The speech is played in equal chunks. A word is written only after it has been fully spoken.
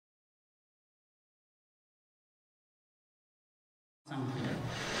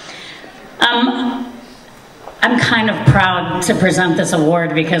I'm kind of proud to present this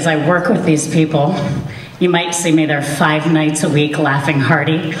award because I work with these people. You might see me there 5 nights a week laughing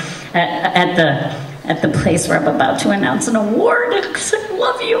hearty at the place where I'm about to announce an award because I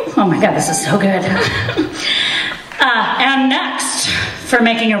love you. Oh my God, this is so good. And next, for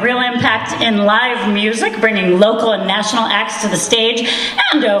making a real impact in live music, bringing local and national acts to the stage,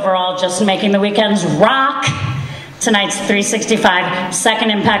 and overall just making the weekends rock, tonight's 365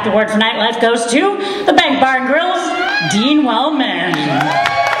 Second Impact Award for Nightlife goes to the Bank Bar and Grille's Dean Wellman.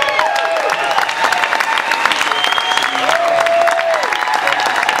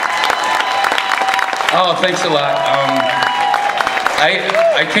 Oh, thanks a lot.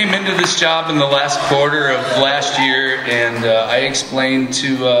 I came into this job in the last quarter of last year, and I explained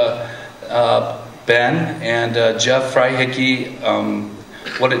to Ben and Jeff Freihickey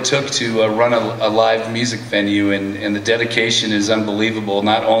what it took to run a live music venue, and the dedication is unbelievable,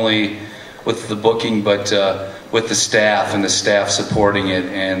 not only with the booking, but with the staff and the staff supporting it.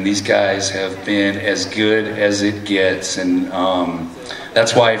 And these guys have been as good as it gets, and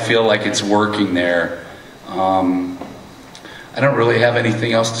that's why I feel like it's working there. I don't really have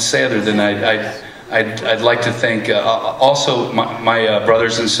anything else to say other than I'd like to thank also my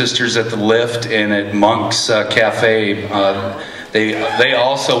brothers and sisters at the Lift and at Monk's Cafe. They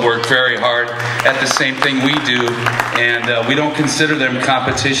also work very hard at the same thing we do, and we don't consider them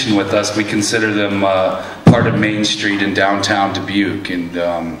competition with us. We consider them part of Main Street in downtown Dubuque,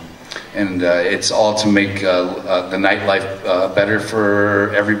 and it's all to make the nightlife better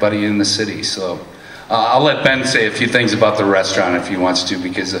for everybody in the city. So I'll let Ben say a few things about the restaurant if he wants to,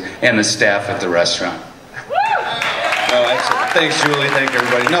 because and the staff at the restaurant. No, excellent. Thanks, Julie. Thank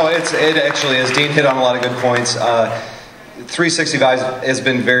everybody. No, it actually is. Dean hit on a lot of good points. 365 has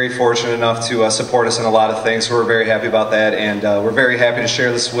been very fortunate enough to support us in a lot of things, so we're very happy about that, and we're very happy to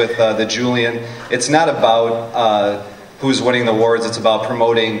share this with the Julian. It's not about who's winning the awards, it's about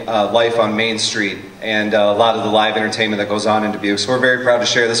promoting life on Main Street and a lot of the live entertainment that goes on in Dubuque. So we're very proud to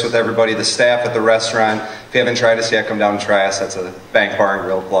share this with everybody, the staff at the restaurant. If you haven't tried us yet, come down and try us. That's a Bank Bar and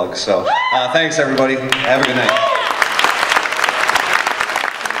Grill plug. So thanks everybody. Have a good night.